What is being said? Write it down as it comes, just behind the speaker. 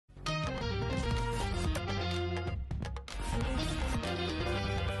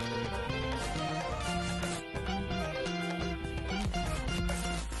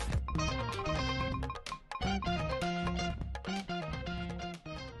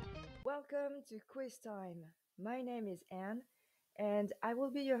Welcome to Quiz Time. My name is Anne, and I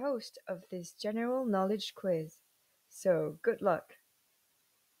will be your host of this general knowledge quiz. So, good luck.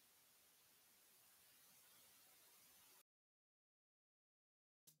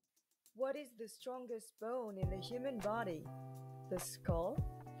 What is the strongest bone in the human body? The skull,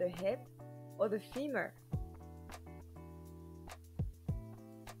 the hip, or the femur?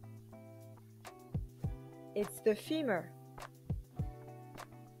 It's the femur.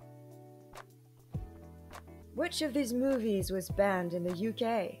 Which of these movies was banned in the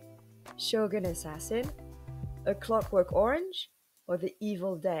UK? Shogun Assassin, A Clockwork Orange, or The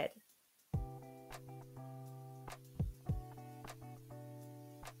Evil Dead?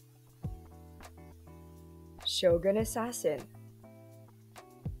 Shogun Assassin.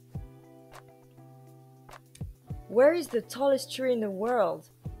 Where is the tallest tree in the world?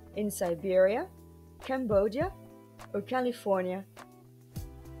 In Siberia, Cambodia, or California?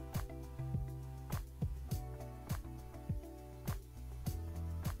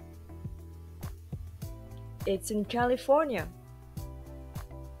 It's in California.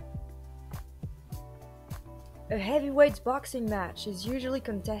 A heavyweight boxing match is usually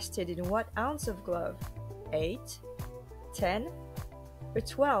contested in what ounce of glove? 8, 10, or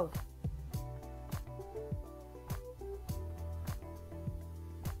 12?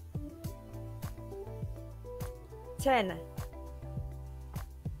 10.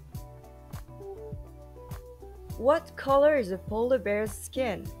 What color is a polar bear's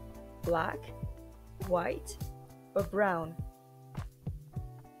skin? Black, white, or brown?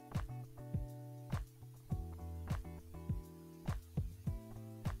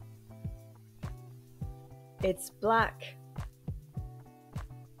 It's black.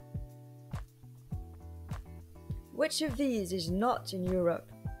 Which of these is not in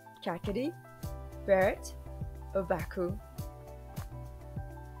Europe? Kakadi, Beret, or Baku?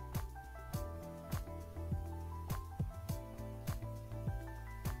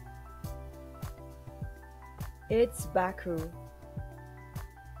 It's Baku.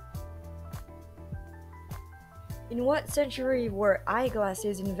 In what century were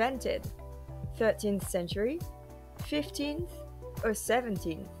eyeglasses invented? 13th century, 15th, or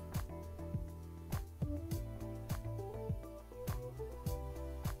 17th?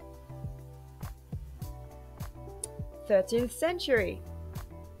 13th century.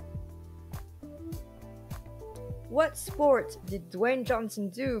 What sport did Dwayne Johnson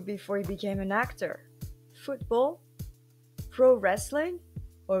do before he became an actor? Football, pro wrestling,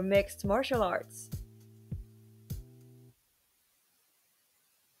 or mixed martial arts?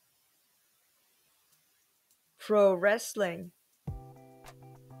 Pro wrestling.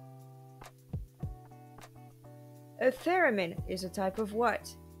 A theremin is a type of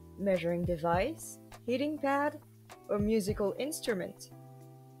what? Measuring device, heating pad, or musical instrument?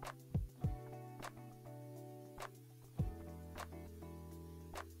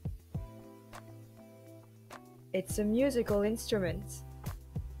 It's a musical instrument.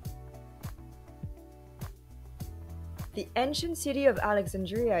 The ancient city of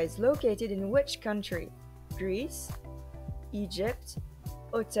Alexandria is located in which country? Greece, Egypt,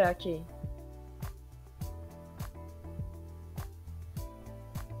 or Turkey?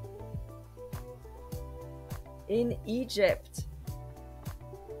 In Egypt.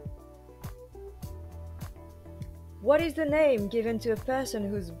 What is the name given to a person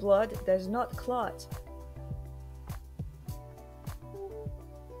whose blood does not clot?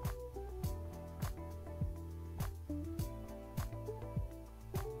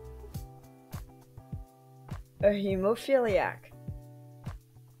 A hemophiliac.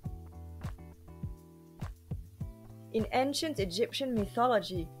 In ancient Egyptian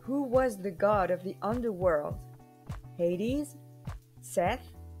mythology, who was the god of the underworld? Hades,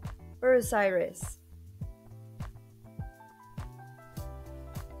 Seth, or Osiris?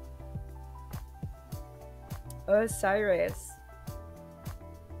 Osiris.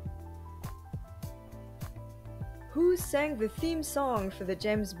 Who sang the theme song for the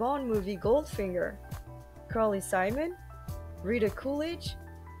James Bond movie Goldfinger? Carly Simon, Rita Coolidge,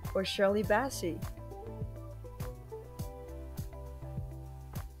 or Shirley Bassey?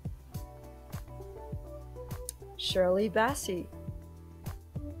 Shirley Bassey.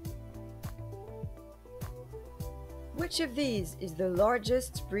 Which of these is the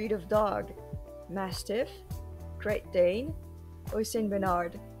largest breed of dog? Mastiff, Great Dane, or Saint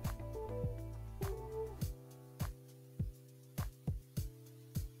Bernard?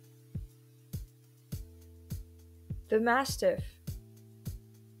 The Mastiff.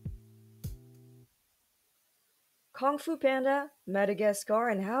 Kung Fu Panda, Madagascar,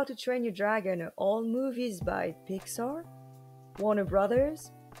 and How to Train Your Dragon are all movies by Pixar, Warner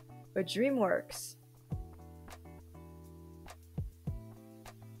Brothers, or DreamWorks?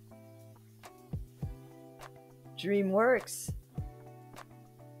 DreamWorks.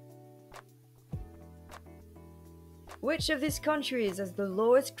 Which of these countries has the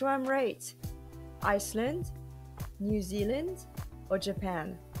lowest crime rate? Iceland, New Zealand, or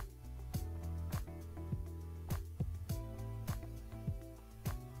Japan?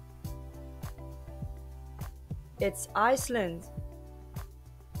 It's Iceland.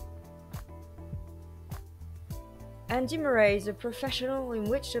 Andy Murray is a professional in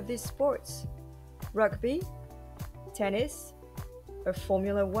which of these sports? Rugby, tennis, or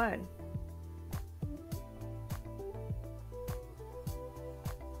Formula One?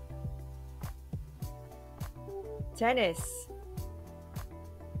 Tennis.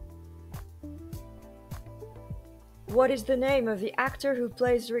 What is the name of the actor who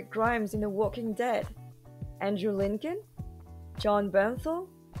plays Rick Grimes in The Walking Dead? Andrew Lincoln, John Bernthal,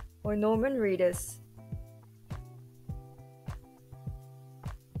 or Norman Reedus?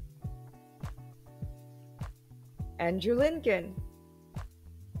 Andrew Lincoln.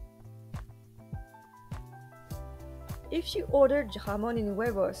 If you ordered jamón y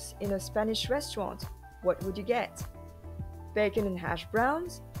huevos in a Spanish restaurant, what would you get? Bacon and hash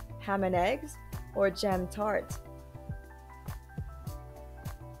browns, ham and eggs, or jam tart?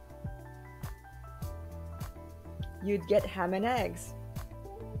 You'd get ham and eggs.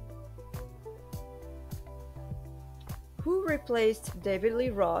 Who replaced David Lee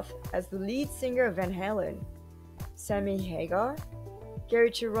Roth as the lead singer of Van Halen? Sammy Hagar,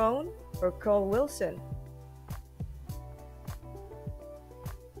 Gary Cherone, or Carl Wilson?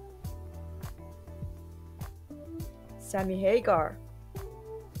 Sammy Hagar.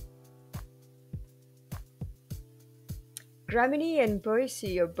 Graminy and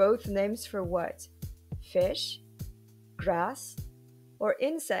poesy are both names for what? Fish, grass, or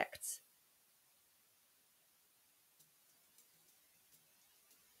insects?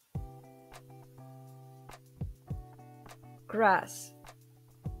 Grass.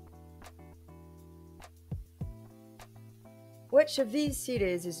 Which of these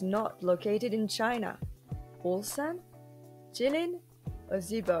cities is not located in China? Ulsan, Jilin, or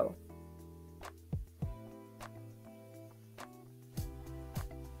Zibo?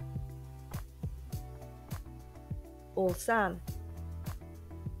 Ulsan.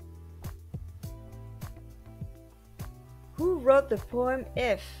 Who wrote the poem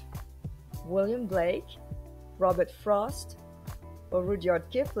If? William Blake, Robert Frost, or Rudyard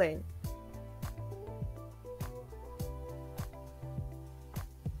Kipling?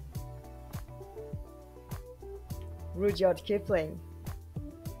 Rudyard Kipling.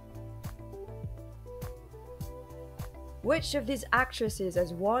 Which of these actresses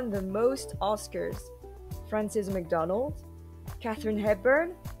has won the most Oscars? Frances McDormand, Katharine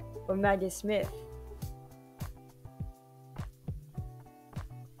Hepburn, or Maggie Smith?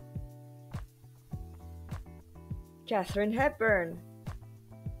 Katharine Hepburn.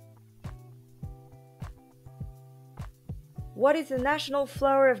 What is the national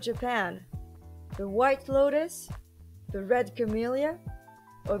flower of Japan? The white lotus, the red camellia,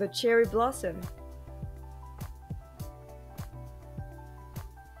 or the cherry blossom?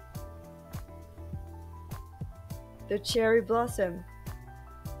 The cherry blossom.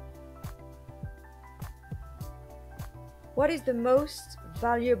 What is the most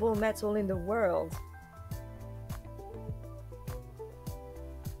valuable metal in the world?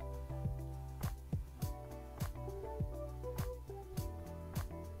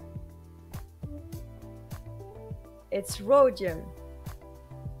 It's rhodium.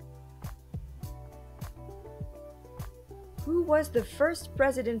 Who was the first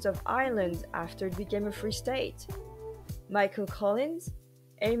president of Ireland after it became a free state? Michael Collins,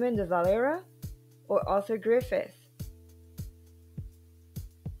 Eamon de Valera, or Arthur Griffith?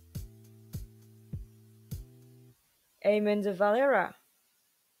 Eamon de Valera.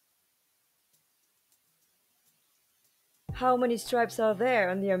 How many stripes are there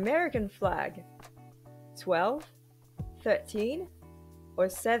on the American flag? 12, 13, or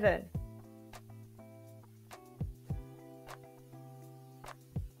 7?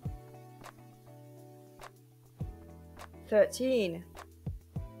 "13.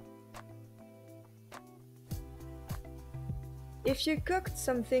 If you cooked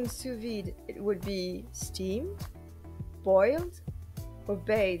something sous vide, it would be steamed, boiled, or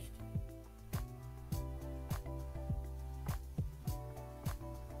bathed?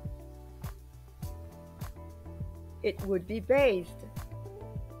 It would be bathed.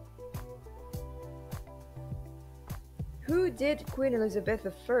 Who did Queen Elizabeth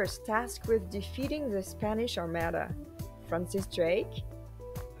I task with defeating the Spanish Armada? Francis Drake,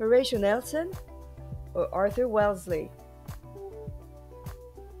 Horatio Nelson or Arthur Wellesley?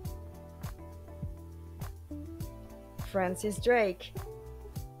 Francis Drake.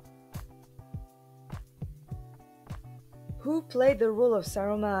 Who played the role of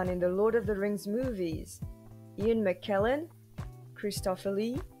Saruman in the Lord of the Rings movies? Ian McKellen, Christopher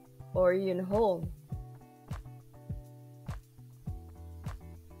Lee, or Ian Holm?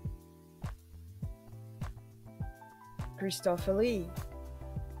 Christopher Lee.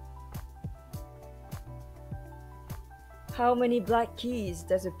 How many black keys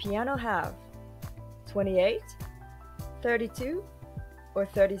does a piano have? 28, 32, or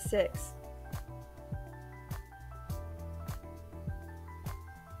 36?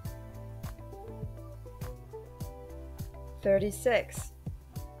 36.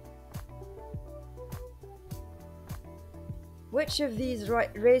 Which of these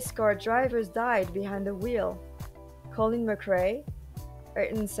race car drivers died behind the wheel? Colin McRae,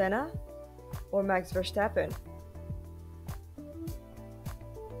 Ayrton Senna, or Max Verstappen?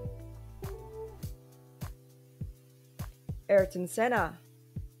 Ayrton Senna.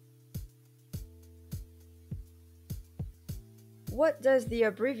 What does the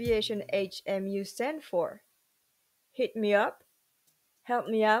abbreviation HMU stand for? Hit me up, help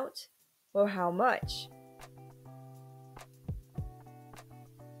me out, or how much?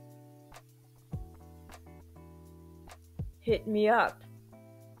 Hit me up.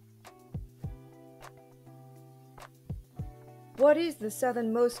 What is the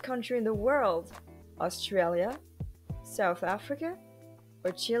southernmost country in the world? Australia, South Africa,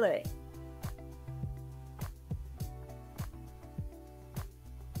 or Chile?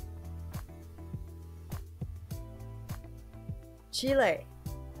 Chile.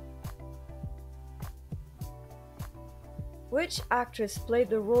 Which actress played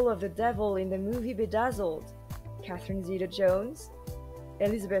the role of the devil in the movie Bedazzled? Catherine Zeta-Jones,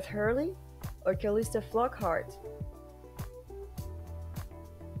 Elizabeth Hurley, or Callista Flockhart?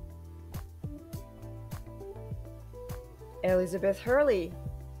 Elizabeth Hurley.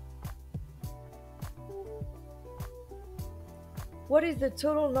 What is the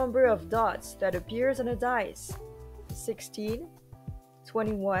total number of dots that appears on a dice? 16,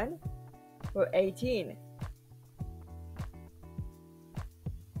 21, or 18?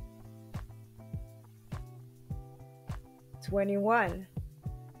 21.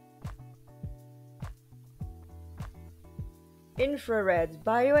 Infrared,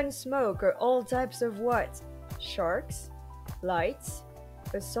 bio and smoke are all types of what? Sharks, lights,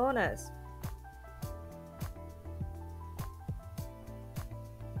 or saunas?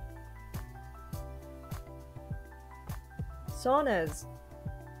 Saunas.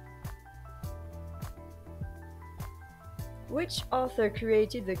 Which author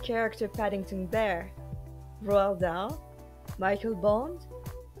created the character Paddington Bear? Roald Dahl, Michael Bond,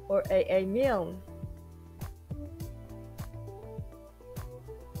 or A.A. Milne?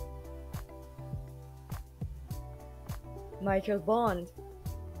 Michael Bond.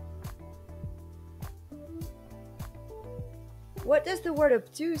 What does the word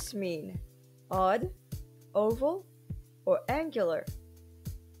obtuse mean? Odd, oval, or angular?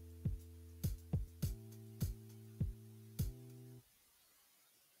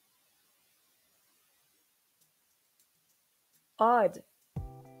 Odd.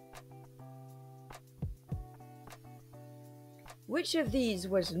 Which of these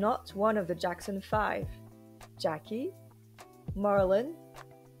was not one of the Jackson 5? Jackie, Marlon,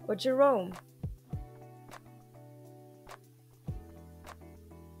 or Jerome?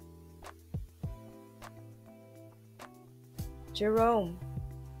 Jerome.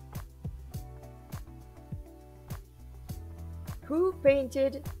 Who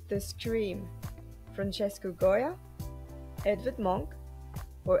painted The Scream? Francesco Goya, Edvard Munch,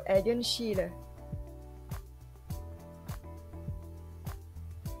 or Egon Schiele?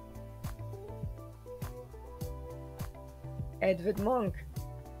 Edvard Munch.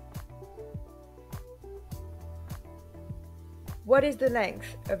 What is the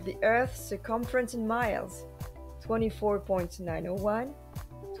length of the Earth's circumference in miles? 24.901,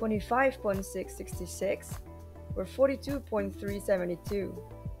 25.666, or 42.372?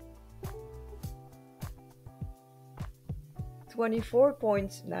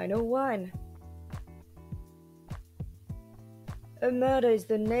 24.901. A murder is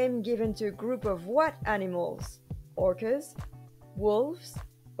the name given to a group of what animals? Orcas, wolves,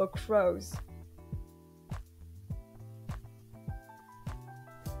 or crows?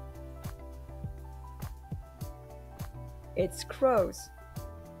 It's crows.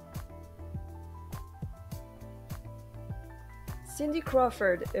 Cindy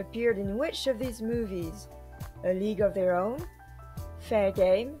Crawford appeared in which of these movies? A League of Their Own, Fair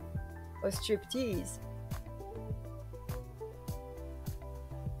game or striptease?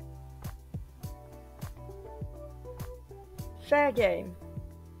 Fair game.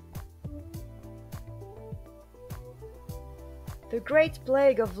 The Great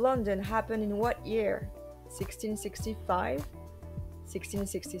Plague of London happened in what year? 1665,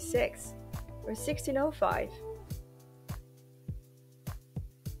 1666, or 1605?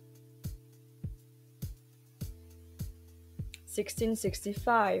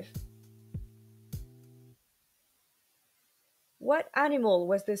 1665. What animal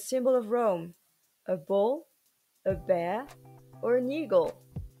was the symbol of Rome? A bull, a bear, or an eagle?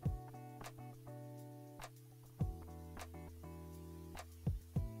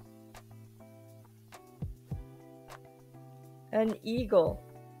 An eagle.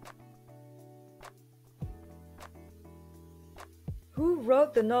 Who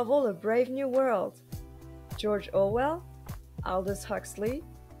wrote the novel A Brave New World? George Orwell, Aldous Huxley,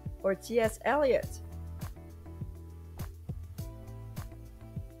 or T.S. Eliot?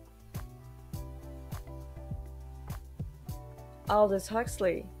 Aldous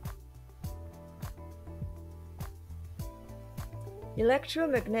Huxley.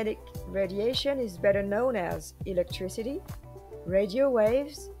 Electromagnetic radiation is better known as electricity, radio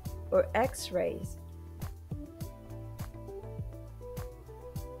waves, or X-rays.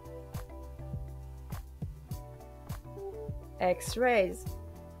 X-rays.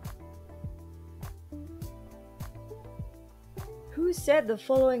 Who said the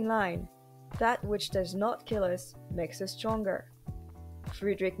following line? That which does not kill us makes us stronger.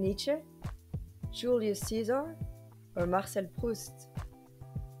 Friedrich Nietzsche, Julius Caesar, or Marcel Proust?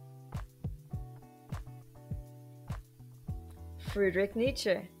 Friedrich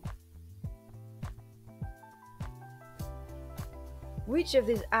Nietzsche. Which of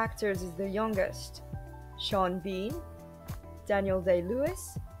these actors is the youngest? Sean Bean, Daniel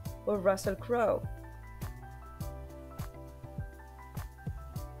Day-Lewis, or Russell Crowe?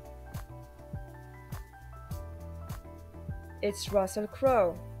 It's Russell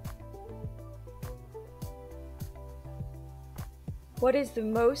Crowe. What is the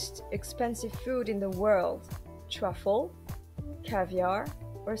most expensive food in the world? Truffle, caviar,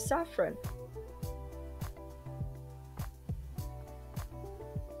 or saffron?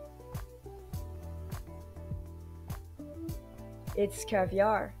 It's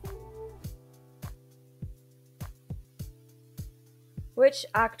caviar. Which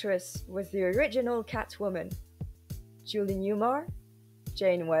actress was the original Catwoman? Julie Newmar,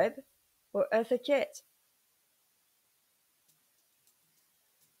 Jane Webb, or Eartha Kitt?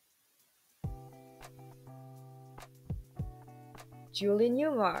 Julie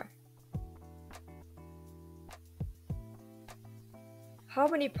Newmar. How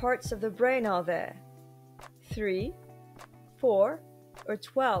many parts of the brain are there? 3, 4, or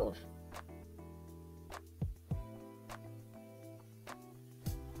 12?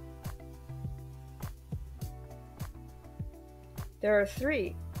 There are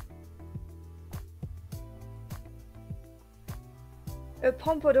 3. A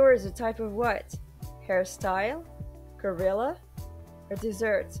pompadour is a type of what? Hairstyle, gorilla, or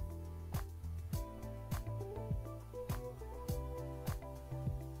dessert?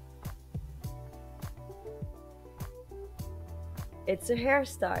 It's a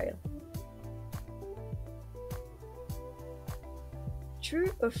hairstyle.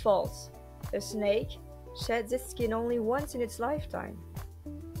 True or false? A snake sheds its skin only once in its lifetime.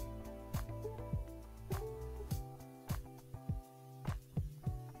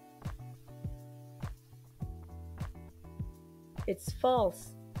 It's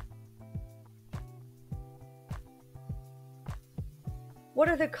false. What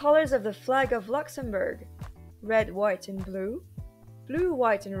are the colors of the flag of Luxembourg? Red, white, and blue, blue,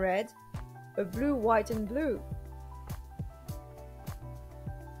 white, and red, or blue, white, and blue?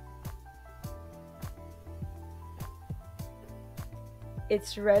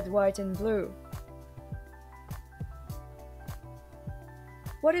 It's red, white, and blue.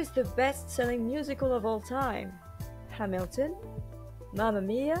 What is the best-selling musical of all time? Hamilton, Mamma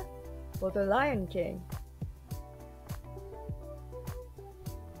Mia, or The Lion King?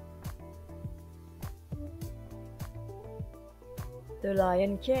 The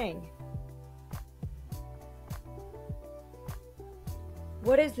Lion King.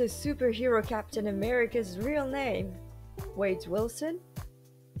 What is the superhero Captain America's real name? Wade Wilson,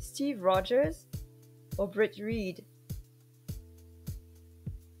 Steve Rogers, or Britt Reed?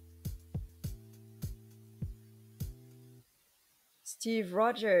 Steve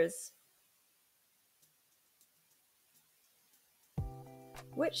Rogers.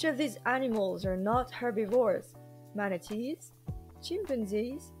 Which of these animals are not herbivores? Manatees,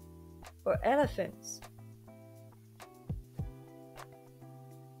 chimpanzees, or elephants?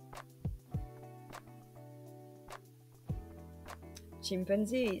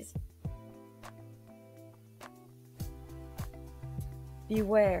 Chimpanzees.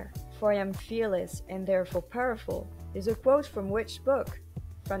 Beware, for I am fearless and therefore powerful is a quote from which book?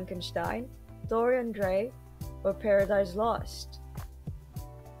 Frankenstein, Dorian Gray, or Paradise Lost?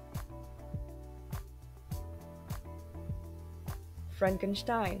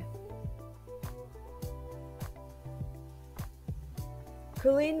 Frankenstein.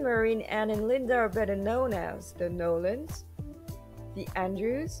 Colleen, Maureen, Anne, and Linda are better known as the Nolans, the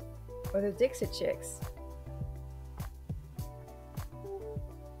Andrews, or the Dixie Chicks.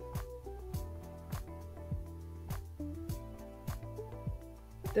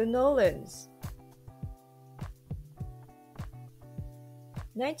 The Nolans.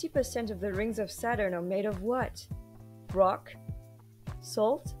 90% of the rings of Saturn are made of what? Rock,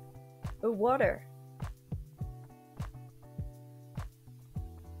 salt, or water?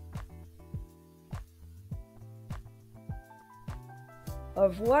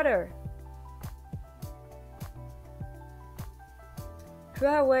 Of water.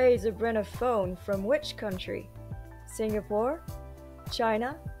 Huawei is a brand of phone from which country? Singapore,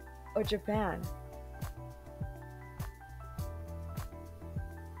 China, or Japan?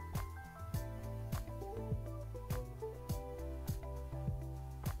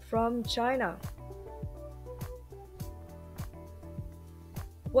 From China.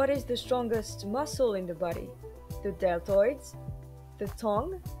 What is the strongest muscle in the body? The deltoids, the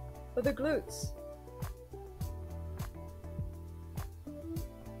tongue, or the glutes?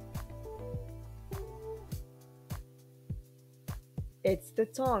 It's the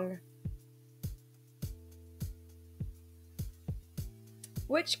tongue.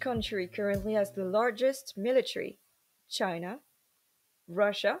 Which country currently has the largest military? China,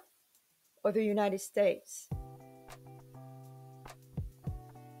 Russia, or the United States?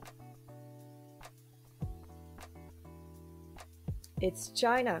 It's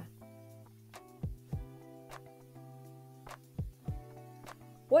China.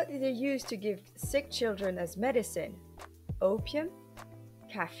 What did they use to give sick children as medicine? Opium,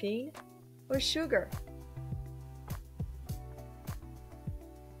 caffeine, or sugar?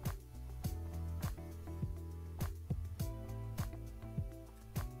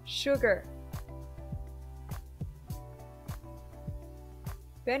 Sugar.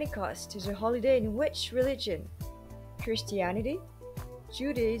 Pentecost is a holiday in which religion? Christianity,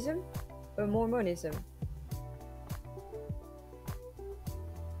 Judaism, or Mormonism?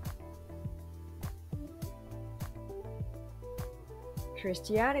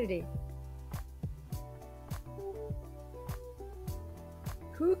 Christianity.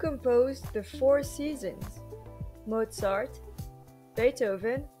 Who composed the Four Seasons? Mozart,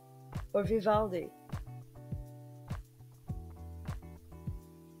 Beethoven, or Vivaldi?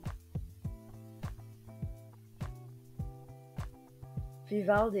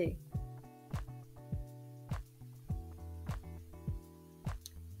 Vivaldi.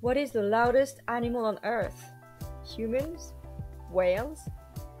 What is the loudest animal on Earth? Humans, whales,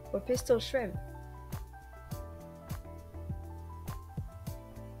 or pistol shrimp?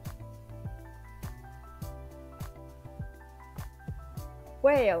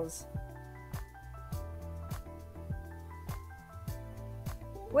 Whales.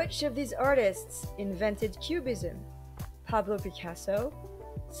 Which of these artists invented Cubism? Pablo Picasso,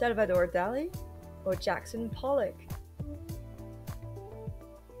 Salvador Dali, or Jackson Pollock?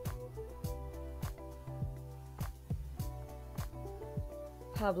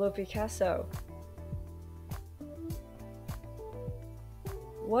 Pablo Picasso.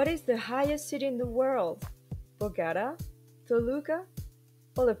 What is the highest city in the world? Bogota, Toluca,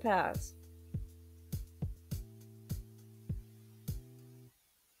 or La Paz?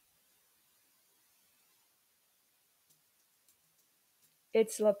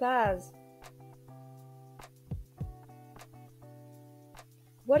 It's La Paz.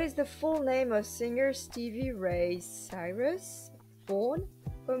 What is the full name of singer Stevie Ray Cyrus, Vaughan,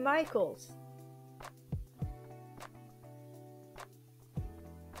 or Michaels?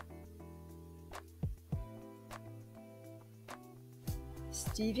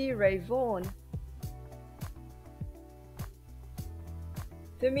 Stevie Ray Vaughan.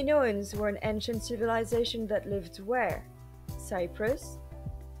 The Minoans were an ancient civilization that lived where? Cyprus,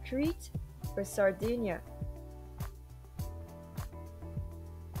 Crete, or Sardinia?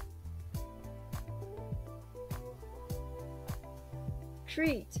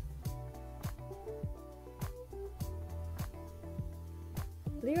 Crete.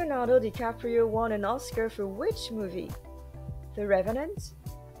 Leonardo DiCaprio won an Oscar for which movie? The Revenant,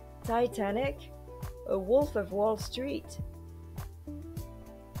 Titanic, A Wolf of Wall Street.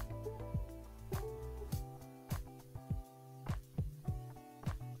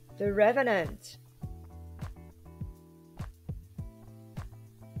 The Revenant.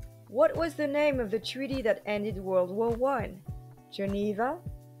 What was the name of the treaty that ended World War I? Geneva,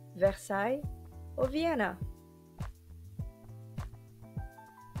 Versailles, or Vienna?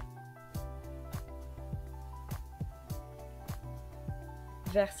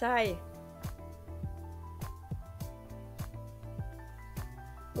 Versailles.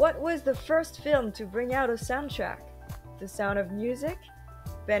 What was the first film to bring out a soundtrack? The Sound of Music,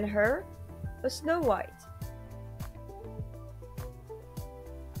 Ben-Hur, or Snow White?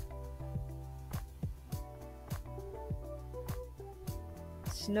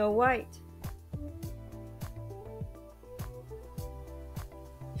 Snow White.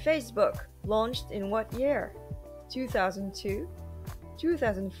 Facebook launched in what year? 2002,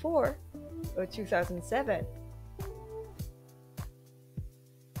 2004, or 2007?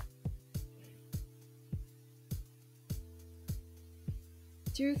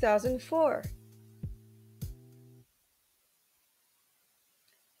 2004.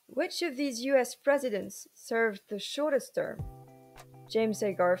 Which of these US presidents served the shortest term? James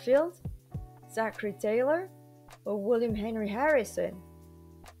A. Garfield, Zachary Taylor, or William Henry Harrison?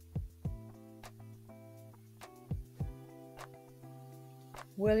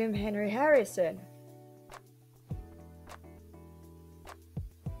 William Henry Harrison.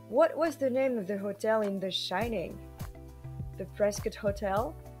 What was the name of the hotel in The Shining? The Prescott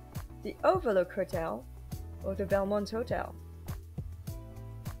Hotel, the Overlook Hotel, or the Belmont Hotel?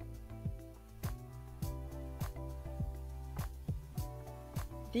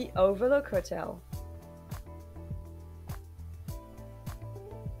 The Overlook Hotel.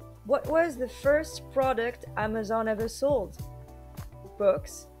 What was the first product Amazon ever sold?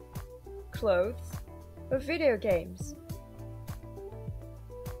 Books, clothes, or video games?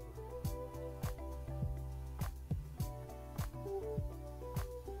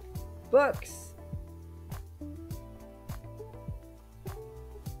 Books.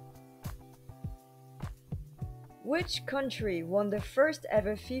 Which country won the first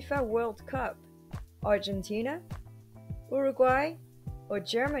ever FIFA World Cup? Argentina, Uruguay, or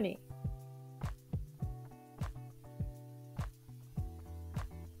Germany?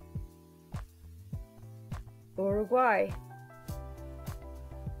 Uruguay.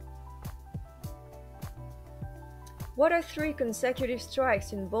 What are 3 consecutive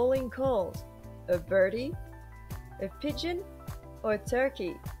strikes in bowling called? A birdie, a pigeon, or a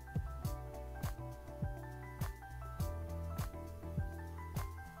turkey?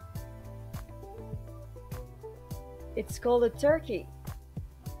 It's called a turkey.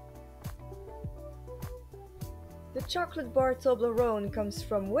 The chocolate bar Toblerone comes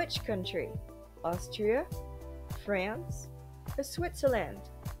from which country? Austria, France, or Switzerland?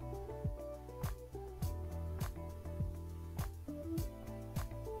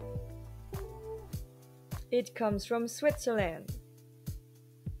 It comes from Switzerland.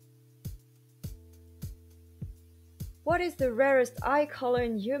 What is the rarest eye color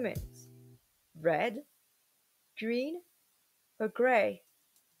in humans? Red, green, or gray?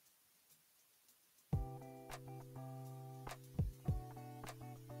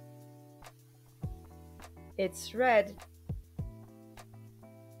 It's red.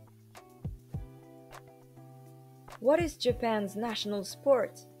 What is Japan's national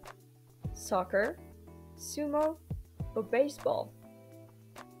sport? Soccer, sumo, or baseball?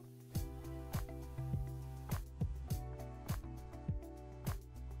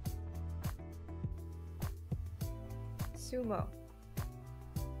 Sumo.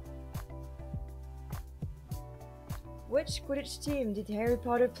 Which Quidditch team did Harry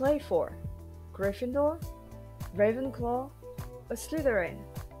Potter play for? Gryffindor, Ravenclaw, or Slytherin?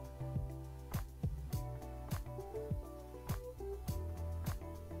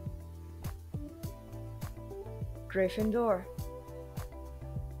 Gryffindor.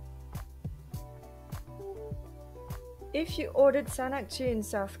 If you ordered sanakchi in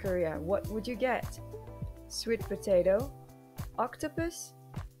South Korea, what would you get? Sweet potato, octopus,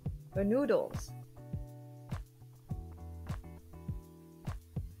 or noodles?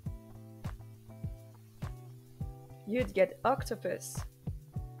 You'd get octopus.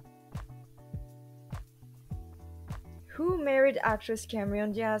 Who married actress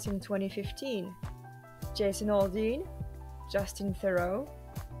Cameron Diaz in 2015? Jason Aldean, Justin Theroux,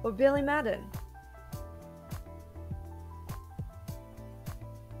 or Billy Madden?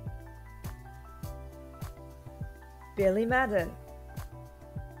 Billy Madden.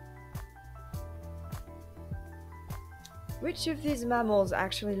 Which of these mammals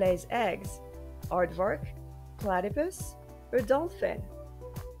actually lays eggs? Aardvark, platypus, or dolphin?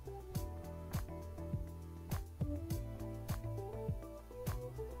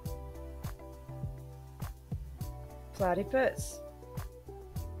 Platypus.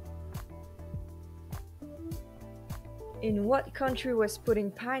 In what country was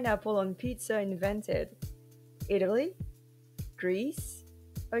putting pineapple on pizza invented? Italy, Greece,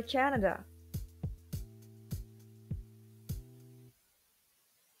 or Canada?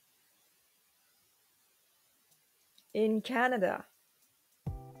 In Canada.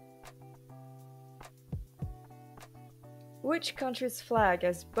 Which country's flag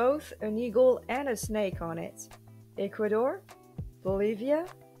has both an eagle and a snake on it? Ecuador, Bolivia,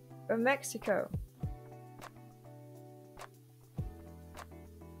 or Mexico?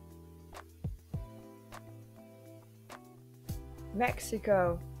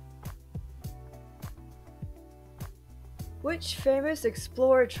 Mexico. Which famous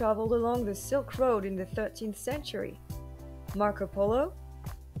explorer traveled along the Silk Road in the 13th century? Marco Polo,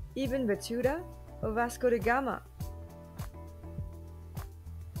 Ibn Battuta, or Vasco da Gama?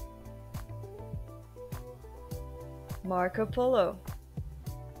 Marco Polo.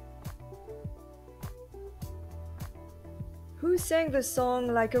 Who sang the song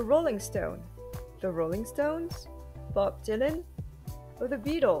Like a Rolling Stone? The Rolling Stones, Bob Dylan, or the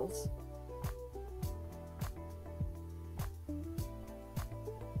Beatles?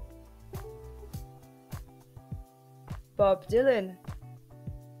 Bob Dylan.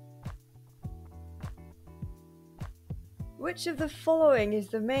 Which of the following is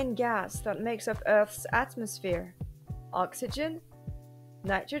the main gas that makes up Earth's atmosphere? Oxygen,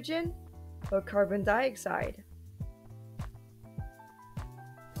 nitrogen, or carbon dioxide?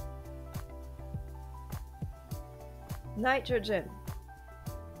 Nitrogen.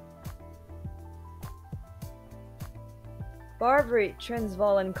 Barbary,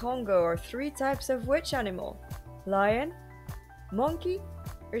 Transvaal, and Congo are three types of which animal? Lion, monkey,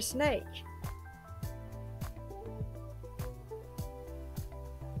 or snake?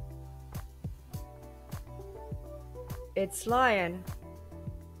 It's lion.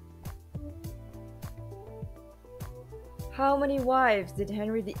 How many wives did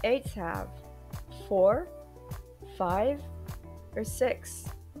Henry VIII have? 4, 5, or 6?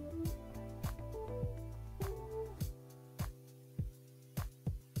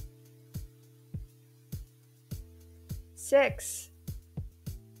 6.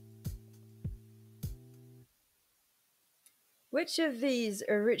 Which of these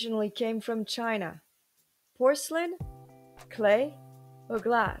originally came from China? Porcelain, clay, or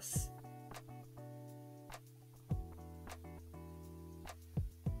glass?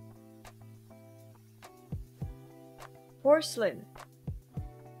 Porcelain.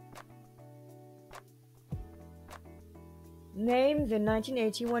 Name the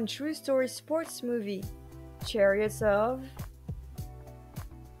 1981 true story sports movie, Chariots of...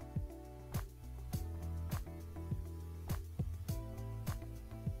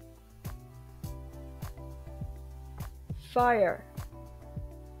 Fire.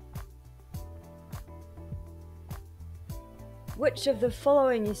 Which of the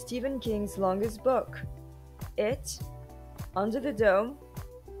following is Stephen King's longest book? It, Under the Dome,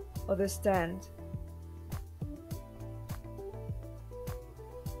 or The Stand?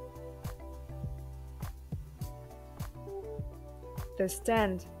 The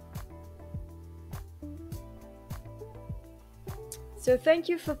Stand. So thank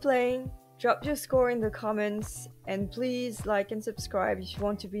you for playing. Drop your score in the comments, and please like and subscribe if you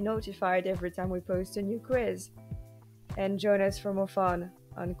want to be notified every time we post a new quiz. And join us for more fun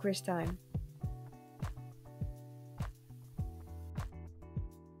on Quiz Time.